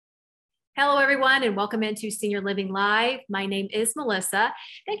Hello, everyone, and welcome into Senior Living Live. My name is Melissa.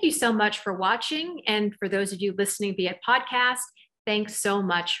 Thank you so much for watching. And for those of you listening via podcast, thanks so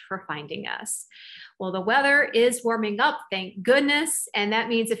much for finding us. Well, the weather is warming up, thank goodness. And that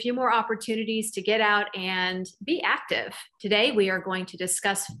means a few more opportunities to get out and be active. Today, we are going to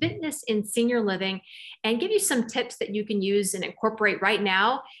discuss fitness in senior living and give you some tips that you can use and incorporate right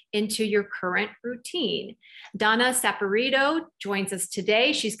now into your current routine. Donna Saporito joins us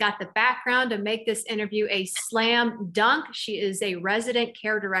today. She's got the background to make this interview a slam dunk. She is a resident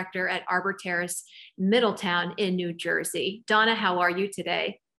care director at Arbor Terrace, Middletown in New Jersey. Donna, how are you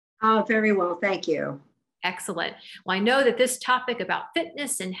today? Oh, very well. Thank you. Excellent. Well, I know that this topic about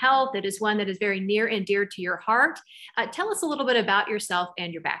fitness and health, it is one that is very near and dear to your heart. Tell us a little bit about yourself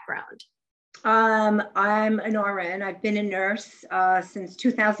and your background. I'm an RN. I've been a nurse since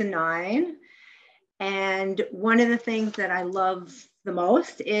 2009. And one of the things that I love the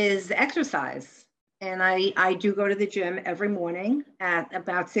most is exercise. And I do go to the gym every morning at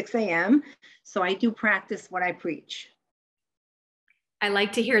about 6 a.m. So I do practice what I preach. I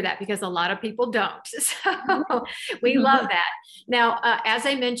like to hear that because a lot of people don't. So we love that. Now, as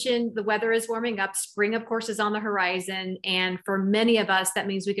I mentioned, the weather is warming up. Spring, of course, is on the horizon. And for many of us, that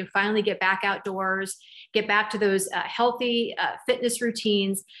means we can finally get back outdoors, get back to those healthy fitness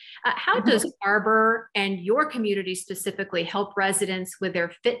routines. How does Arbor and your community specifically help residents with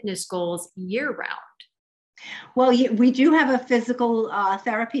their fitness goals year round? Well, we do have a physical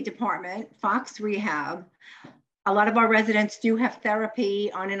therapy department, Fox Rehab. A lot of our residents do have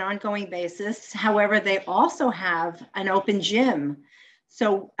therapy on an ongoing basis. However, they also have an open gym.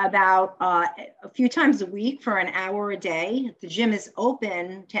 So about a few times a week for an hour a day, the gym is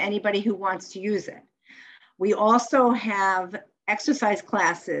open to anybody who wants to use it. We also have exercise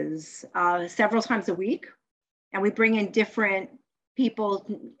classes several times a week, and we bring in different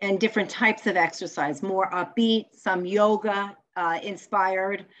people and different types of exercise, more upbeat, some yoga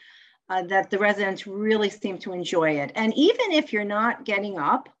inspired. That the residents really seem to enjoy it. And even if you're not getting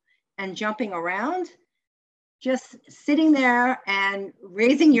up and jumping around, just sitting there and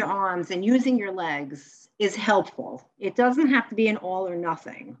raising your arms and using your legs is helpful. It doesn't have to be an all or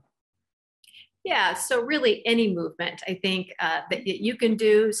nothing. Yeah, so really any movement, I think that you can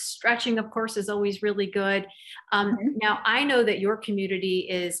do. Stretching, of course, is always really good. Now, I know that your community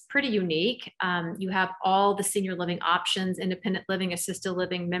is pretty unique. You have all the senior living options, independent living, assisted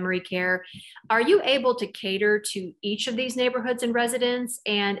living, memory care. Are you able to cater to each of these neighborhoods and residents?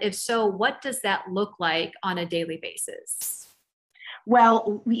 And if so, what does that look like on a daily basis?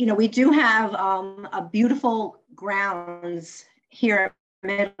 Well, we do have a beautiful grounds here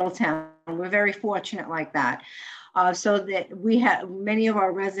Middletown. We're very fortunate like that. So that we have many of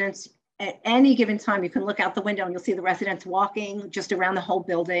our residents at any given time, you can look out the window and you'll see the residents walking just around the whole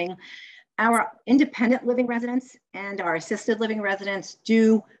building. Our independent living residents and our assisted living residents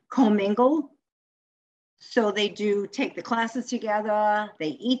do commingle. So they do take the classes together,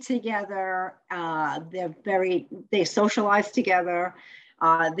 they eat together, they socialize together,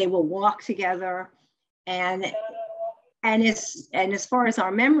 they will walk together. And as far as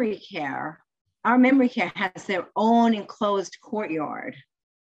our memory care has their own enclosed courtyard.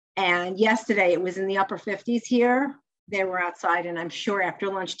 And yesterday it was in the upper 50s here. They were outside, and I'm sure after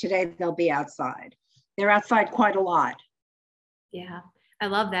lunch today they'll be outside. They're outside quite a lot. Yeah, I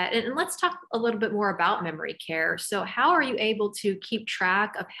love that. And let's talk a little bit more about memory care. So how are you able to keep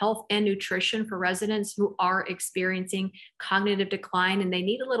track of health and nutrition for residents who are experiencing cognitive decline and they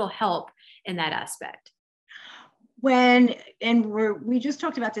need a little help in that aspect? We just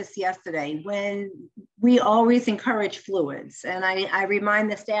talked about this yesterday, when we always encourage fluids. And I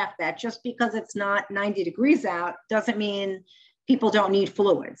remind the staff that just because it's not 90 degrees out doesn't mean people don't need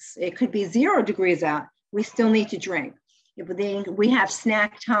fluids. It could be 0 degrees out. We still need to drink. We have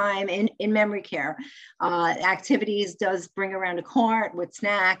snack time in memory care. Activities does bring around a cart with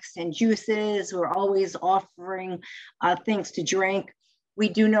snacks and juices. We're always offering things to drink. We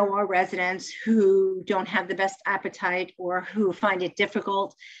do know our residents who don't have the best appetite or who find it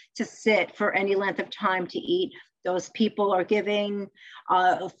difficult to sit for any length of time to eat. Those people are giving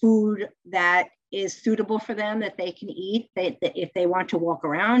food that is suitable for them, that they can eat. If they want to walk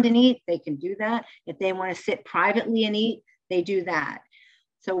around and eat, they can do that. If they want to sit privately and eat, they do that.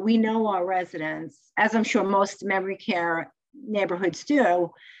 So we know our residents, as I'm sure most memory care neighborhoods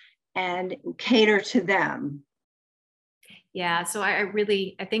do, and cater to them. Yeah, so I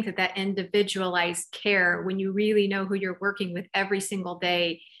think that individualized care, when you really know who you're working with every single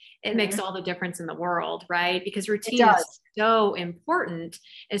day, it makes all the difference in the world, right? Because It routine is does. so important,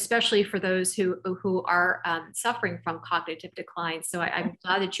 especially for those who are suffering from cognitive decline. So I'm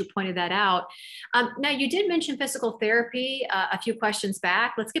glad that you pointed that out. Now, you did mention physical therapy a few questions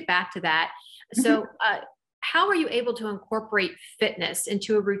back. Let's get back to that. So, how are you able to incorporate fitness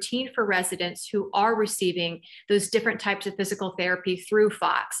into a routine for residents who are receiving those different types of physical therapy through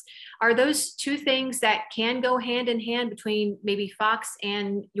Fox? Are those two things that can go hand in hand between maybe Fox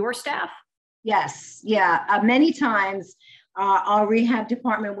and your staff? Yes, yeah. Many times our rehab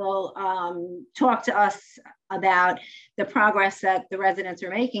department will talk to us about the progress that the residents are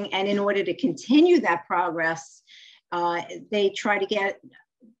making. And in order to continue that progress,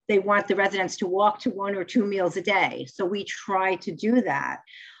 they want the residents to walk to 1 or 2 meals a day. So we try to do that.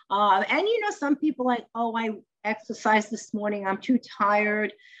 And some people like, oh, I exercised this morning, I'm too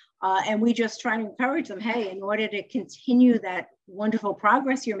tired. And we just try to encourage them, hey, in order to continue that wonderful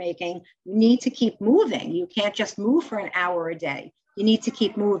progress you're making, you need to keep moving. You can't just move for an hour a day. You need to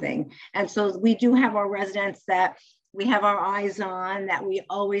keep moving. And so we do have our residents that we have our eyes on, that we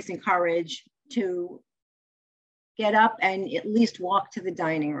always encourage to get up and at least walk to the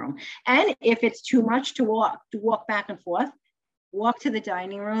dining room. And if it's too much to walk back and forth, walk to the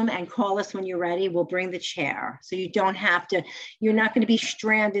dining room and call us when you're ready. We'll bring the chair. So you're not going to be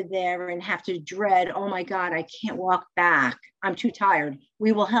stranded there and have to dread, oh my God, I can't walk back, I'm too tired.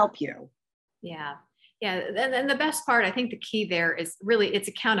 We will help you. Yeah. Yeah. And the best part, I think the key there is really it's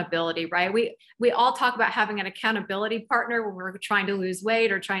accountability, right? We all talk about having an accountability partner when we're trying to lose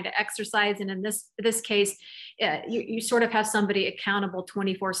weight or trying to exercise. And in this case, you sort of have somebody accountable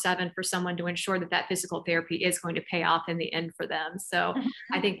 24/7 for someone to ensure that physical therapy is going to pay off in the end for them. So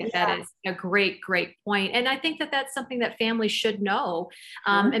I think that is a great point. And I think that that's something that families should know,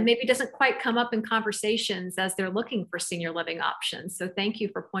 and maybe doesn't quite come up in conversations as they're looking for senior living options. So thank you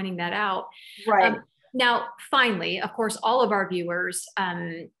for pointing that out. Right. Now, finally, of course, all of our viewers,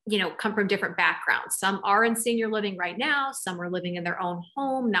 come from different backgrounds. Some are in senior living right now. Some are living in their own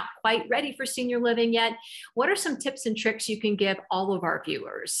home, not quite ready for senior living yet. What are some tips and tricks you can give all of our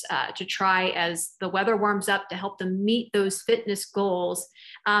viewers to try as the weather warms up to help them meet those fitness goals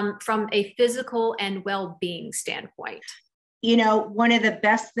from a physical and well-being standpoint? One of the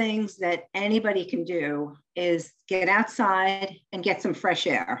best things that anybody can do is get outside and get some fresh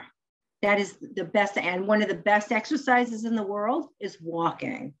air. That is the best. And one of the best exercises in the world is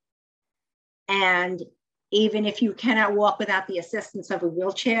walking. And even if you cannot walk without the assistance of a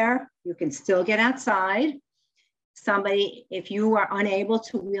wheelchair, you can still get outside. If you are unable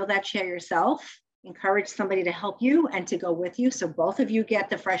to wheel that chair yourself, encourage somebody to help you and to go with you. So both of you get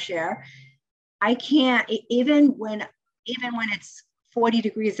the fresh air. I can't, even when it's 40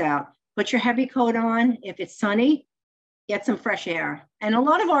 degrees out, put your heavy coat on. If it's sunny, get some fresh air. And a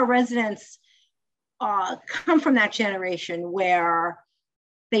lot of our residents come from that generation where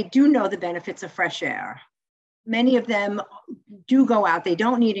they do know the benefits of fresh air. Many of them do go out. They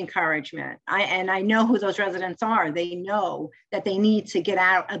don't need encouragement. I know who those residents are. They know that they need to get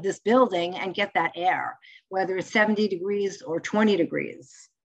out of this building and get that air, whether it's 70 degrees or 20 degrees.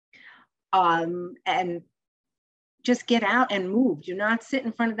 And just get out and move. Do not sit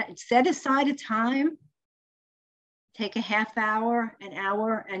in front of that. Set aside a time. Take a half hour, an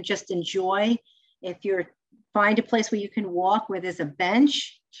hour, and just enjoy. If find a place where you can walk, where there's a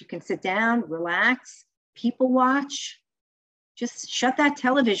bench, you can sit down, relax, people watch. Just shut that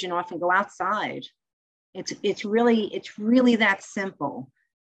television off and go outside. It's really that simple.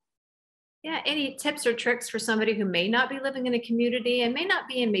 Yeah. Any tips or tricks for somebody who may not be living in a community and may not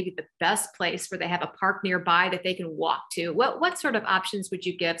be in maybe the best place where they have a park nearby that they can walk to? What sort of options would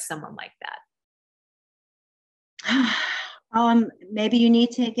you give someone like that? Maybe you need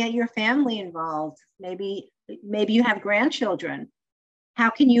to get your family involved. Maybe you have grandchildren.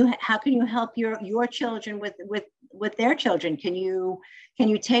 How can you help your children with their children? Can you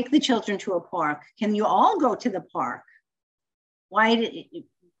take the children to a park? Can you all go to the park?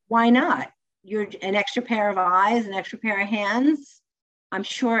 Why not? You're an extra pair of eyes, an extra pair of hands. I'm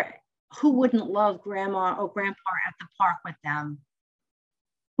sure, who wouldn't love grandma or grandpa at the park with them?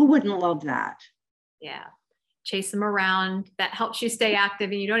 Who wouldn't love that? Yeah. Chase them around. That helps you stay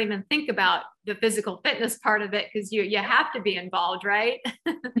active, and you don't even think about the physical fitness part of it because you have to be involved, right?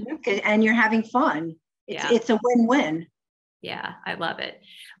 And you're having fun. It's a win-win. Yeah, I love it.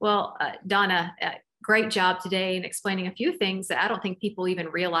 Well, Donna, great job today in explaining a few things that I don't think people even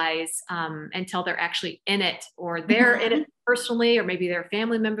realize until they're actually in it, or they're in it personally, or maybe their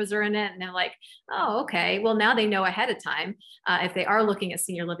family members are in it and they're like, oh, okay. Well, now they know ahead of time, if they are looking at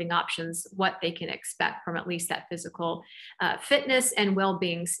senior living options, what they can expect from at least that physical fitness and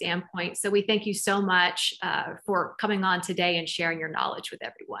well-being standpoint. So we thank you so much for coming on today and sharing your knowledge with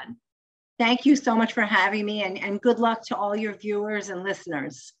everyone. Thank you so much for having me, and good luck to all your viewers and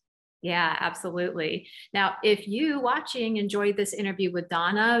listeners. Yeah, absolutely. Now, if you watching enjoyed this interview with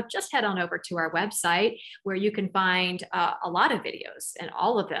Donna, just head on over to our website where you can find a lot of videos, and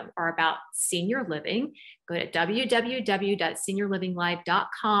all of them are about senior living. Go to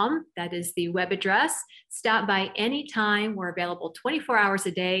www.seniorlivinglive.com. That is the web address. Stop by anytime. We're available 24 hours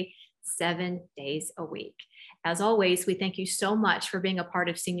a day, 7 days a week. As always, we thank you so much for being a part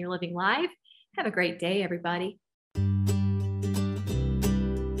of Senior Living Live. Have a great day, everybody.